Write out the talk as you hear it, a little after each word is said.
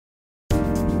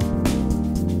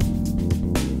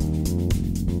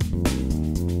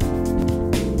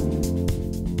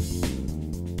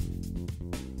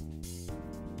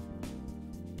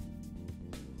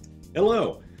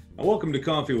Hello, and welcome to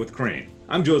Coffee with Crane.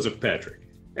 I'm Joseph Patrick.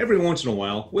 Every once in a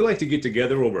while, we like to get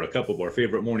together over a cup of our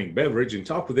favorite morning beverage and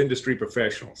talk with industry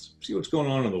professionals, see what's going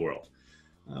on in the world.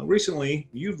 Recently,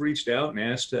 you've reached out and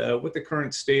asked what the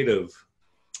current state of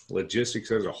logistics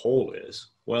as a whole is.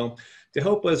 Well, to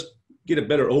help us get a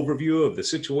better overview of the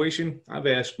situation, I've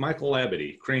asked Michael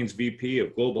Labadie, Crane's VP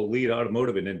of Global Lead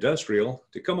Automotive and Industrial,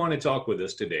 to come on and talk with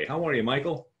us today. How are you,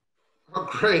 Michael? Oh,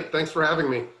 great. Thanks for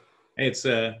having me. Hey,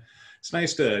 it's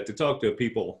nice to talk to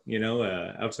people,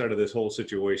 outside of this whole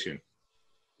situation.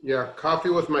 Yeah, coffee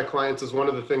with my clients is one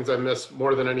of the things I miss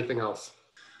more than anything else.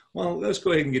 Well, let's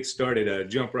go ahead and get started.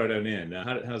 Jump right on in.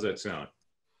 How's that sound?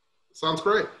 Sounds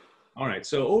great. All right.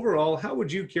 So overall, how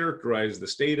would you characterize the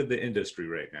state of the industry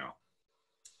right now?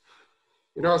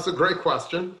 It's a great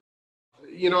question.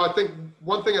 I think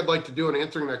one thing I'd like to do in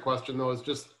answering that question, though, is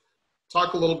just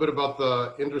talk a little bit about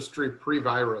the industry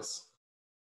pre-virus.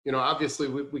 Obviously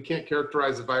we can't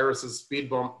characterize the virus as speed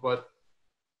bump, but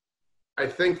I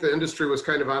think the industry was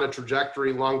kind of on a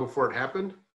trajectory long before it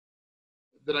happened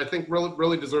that I think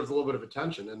really deserves a little bit of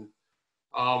attention.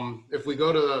 And if we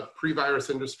go to the pre-virus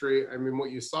industry, I mean,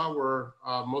 what you saw were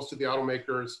most of the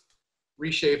automakers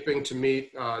reshaping to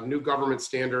meet new government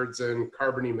standards in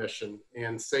carbon emission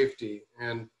and safety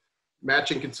and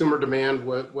matching consumer demand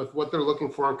with what they're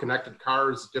looking for in connected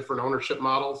cars, different ownership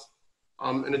models.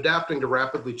 And adapting to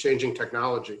rapidly changing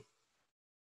technology.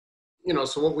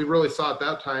 So what we really saw at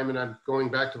that time, and I'm going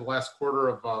back to the last quarter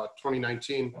of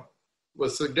 2019,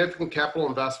 was significant capital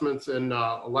investments in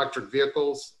electric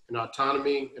vehicles, in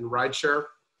autonomy, in rideshare.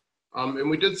 And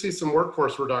we did see some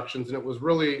workforce reductions, and it was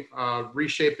really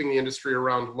reshaping the industry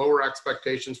around lower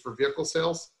expectations for vehicle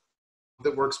sales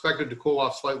that were expected to cool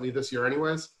off slightly this year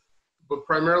anyways, but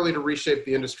primarily to reshape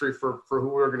the industry for who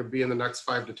we're going to be in the next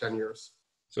 5 to 10 years.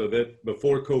 So that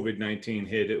before COVID-19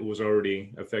 hit, it was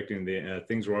already affecting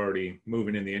things were already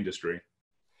moving in the industry.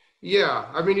 Yeah,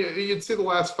 I mean, you'd see the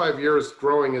last 5 years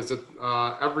growing as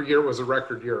every year was a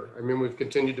record year. I mean, we've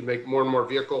continued to make more and more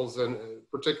vehicles, and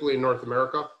particularly in North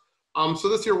America. So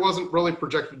this year wasn't really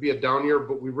projected to be a down year,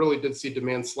 but we really did see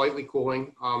demand slightly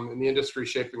cooling and the industry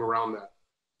shaping around that.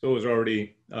 So it was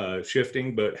already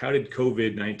shifting, but how did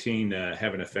COVID-19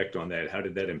 have an effect on that? How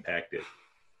did that impact it?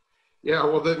 Yeah,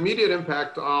 well, the immediate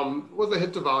impact was a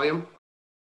hit to volume,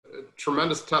 a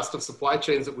tremendous test of supply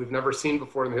chains that we've never seen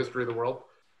before in the history of the world.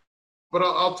 But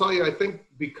I'll tell you, I think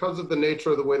because of the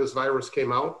nature of the way this virus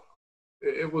came out,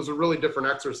 it was a really different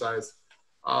exercise.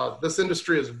 This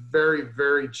industry is very,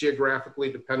 very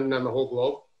geographically dependent on the whole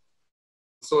globe.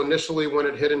 So initially when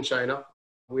it hit in China,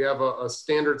 we have a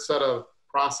standard set of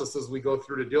processes we go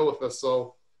through to deal with this.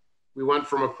 So we went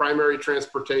from a primary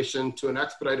transportation to an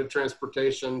expedited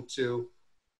transportation to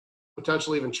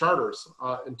potentially even charters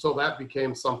until that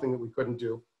became something that we couldn't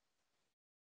do.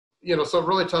 So it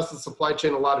really tested the supply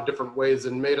chain a lot of different ways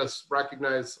and made us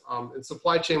recognize in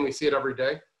supply chain, we see it every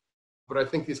day, but I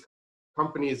think these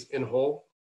companies in whole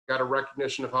got a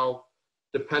recognition of how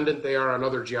dependent they are on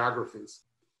other geographies.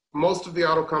 Most of the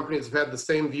auto companies have had the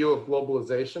same view of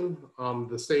globalization,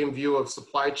 the same view of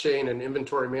supply chain and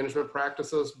inventory management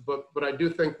practices, but I do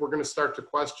think we're going to start to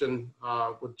question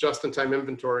with just-in-time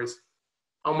inventories,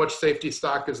 how much safety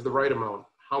stock is the right amount,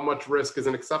 how much risk is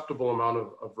an acceptable amount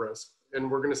of risk, and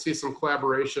we're going to see some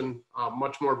collaboration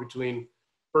much more between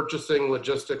purchasing,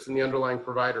 logistics, and the underlying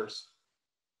providers.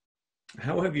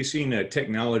 How have you seen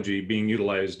technology being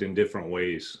utilized in different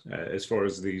ways as far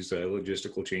as these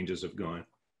logistical changes have gone?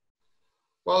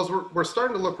 Well, as we're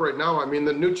starting to look right now, I mean,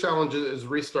 the new challenge is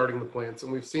restarting the plants,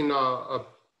 and we've seen a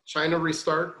China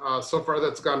restart. So far,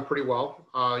 that's gone pretty well.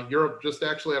 Europe just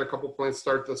actually had a couple plants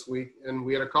start this week, and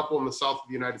we had a couple in the south of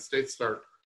the United States start.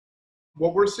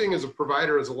 What we're seeing as a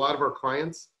provider is a lot of our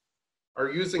clients are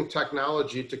using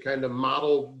technology to kind of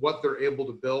model what they're able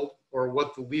to build or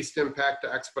what the least impact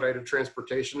to expedited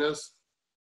transportation is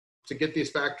to get these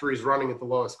factories running at the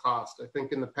lowest cost. I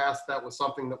think in the past that was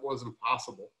something that was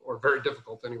impossible or very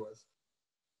difficult anyways.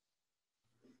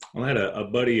 I had a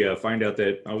buddy find out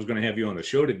that I was going to have you on the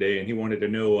show today, and he wanted to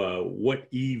know what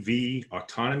EV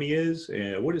autonomy is.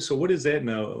 What is that,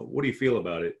 and what do you feel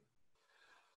about it?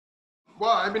 Well,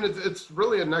 I mean, it's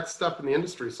really a next step in the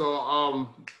industry. So,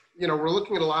 we're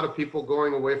looking at a lot of people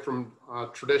going away from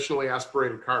traditionally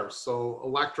aspirated cars. So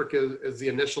electric is the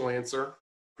initial answer.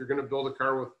 If you're going to build a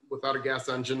car without a gas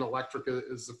engine, electric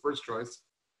is the first choice.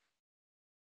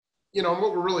 And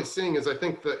what we're really seeing is I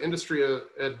think the industry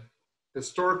had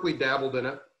historically dabbled in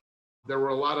it. There were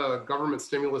a lot of government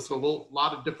stimulus and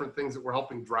lot of different things that were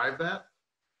helping drive that.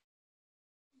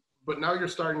 But now you're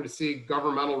starting to see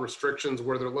governmental restrictions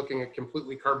where they're looking at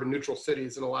completely carbon neutral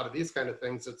cities and a lot of these kind of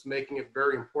things. That's making it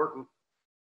very important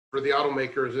for the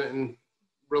automakers and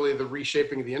really the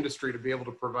reshaping of the industry to be able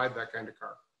to provide that kind of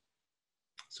car.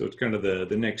 So it's kind of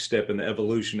the next step in the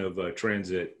evolution of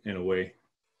transit in a way.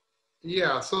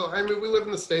 Yeah, so I mean, we live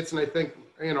in the States, and I think,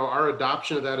 our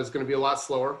adoption of that is going to be a lot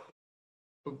slower.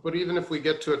 But even if we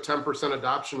get to a 10%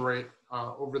 adoption rate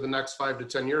over the next 5 to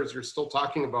 10 years, you're still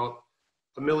talking about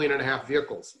 1.5 million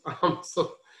vehicles.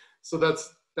 So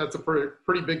that's a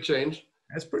pretty big change.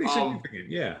 That's pretty significant,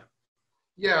 yeah.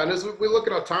 Yeah, and as we look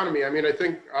at autonomy, I mean, I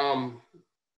think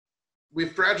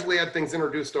we've gradually had things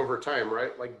introduced over time,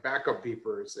 right? Like backup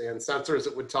beepers and sensors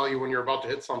that would tell you when you're about to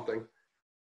hit something.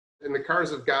 And the cars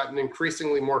have gotten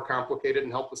increasingly more complicated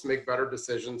and help us make better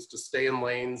decisions to stay in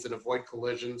lanes and avoid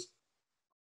collisions.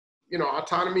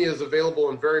 Autonomy is available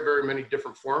in very, very many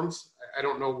different forms. I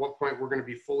don't know what point we're going to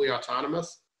be fully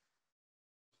autonomous.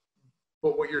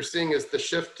 But what you're seeing is the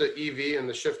shift to EV and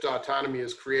the shift to autonomy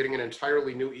is creating an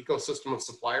entirely new ecosystem of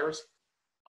suppliers.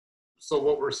 So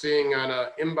what we're seeing on an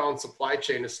inbound supply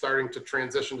chain is starting to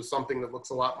transition to something that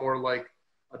looks a lot more like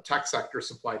a tech sector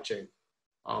supply chain.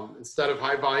 Instead of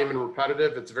high volume and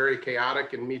repetitive, it's very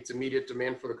chaotic and meets immediate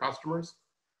demand for the customers.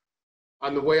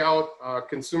 On the way out,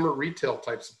 consumer retail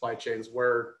type supply chains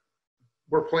where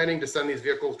we're planning to send these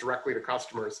vehicles directly to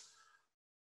customers.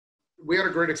 We had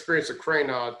a great experience at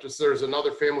Crane. There's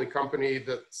another family company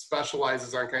that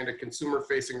specializes on kind of consumer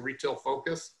facing retail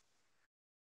focus.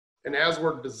 And as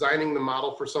we're designing the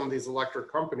model for some of these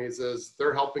electric companies, is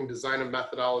they're helping design a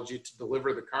methodology to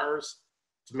deliver the cars,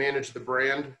 to manage the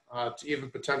brand, to even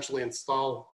potentially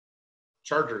install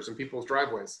chargers in people's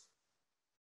driveways.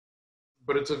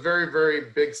 But it's a very,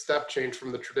 very big step change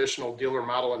from the traditional dealer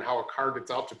model and how a car gets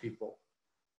out to people.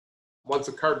 Once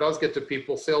a car does get to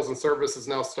people, sales and service is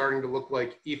now starting to look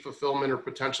like e-fulfillment or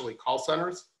potentially call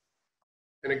centers.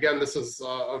 And again, this is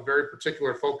a very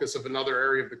particular focus of another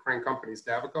area of the Crane companies,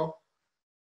 Davico,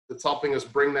 that's helping us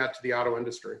bring that to the auto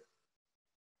industry.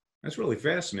 That's really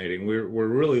fascinating. We're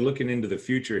really looking into the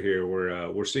future here.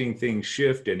 We're seeing things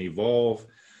shift and evolve.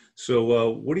 So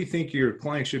what do you think your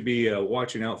clients should be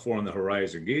watching out for on the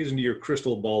horizon? Gaze into your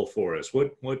crystal ball for us.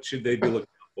 What should they be looking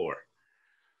out for?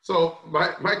 So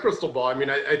my crystal ball, I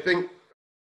mean, I think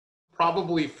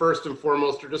probably first and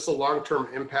foremost are just the long-term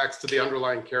impacts to the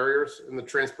underlying carriers and the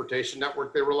transportation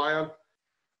network they rely on.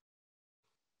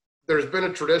 There's been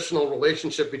a traditional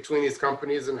relationship between these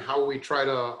companies and how we try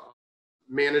to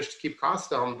manage to keep costs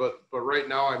down. But right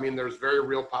now, I mean, there's very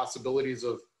real possibilities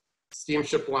of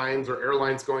steamship lines or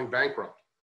airlines going bankrupt.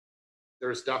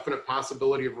 There's definite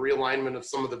possibility of realignment of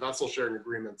some of the vessel sharing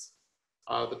agreements.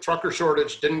 The trucker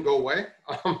shortage didn't go away.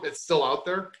 It's still out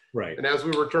there. Right. And as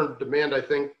we return to demand, I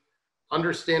think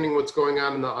understanding what's going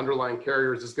on in the underlying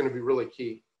carriers is going to be really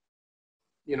key.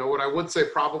 What I would say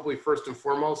probably first and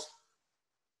foremost,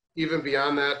 even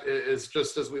beyond that, is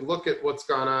just as we look at what's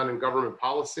gone on in government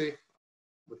policy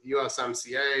with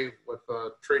USMCA, with a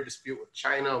trade dispute with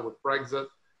China, with Brexit,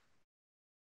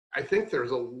 I think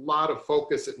there's a lot of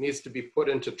focus that needs to be put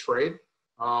into trade,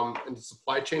 into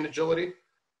supply chain agility.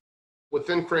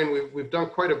 Within Crane, we've done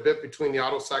quite a bit between the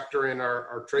auto sector and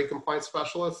our trade compliance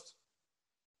specialists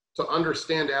to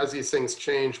understand as these things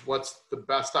change, what's the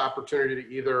best opportunity to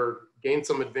either gain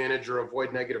some advantage or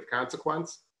avoid negative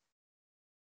consequence.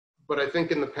 But I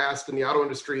think in the past in the auto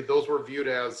industry, those were viewed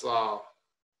as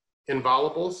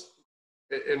inviolables.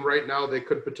 And right now they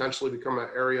could potentially become an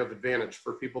area of advantage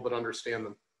for people that understand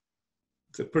them.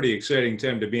 It's a pretty exciting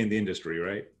time to be in the industry,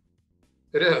 right?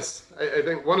 It is. I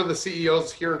think one of the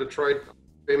CEOs here in Detroit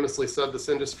famously said this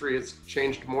industry has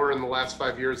changed more in the last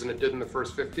 5 years than it did in the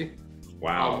first 50.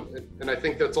 Wow. And I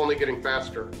think that's only getting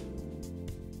faster.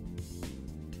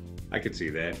 I could see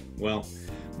that. Well,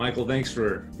 Michael, thanks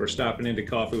for stopping into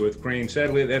Coffee with Crane.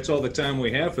 Sadly, that's all the time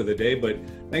we have for the day, but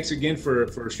thanks again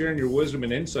for sharing your wisdom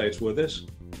and insights with us.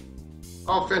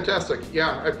 Oh, fantastic.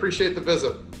 Yeah, I appreciate the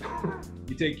visit.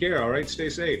 You take care, all right? Stay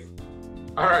safe.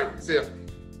 All right, see ya.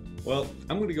 Well,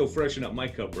 I'm going to go freshen up my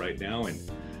cup right now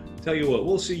and tell you what,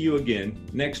 we'll see you again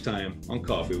next time on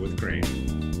Coffee with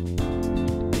Crane.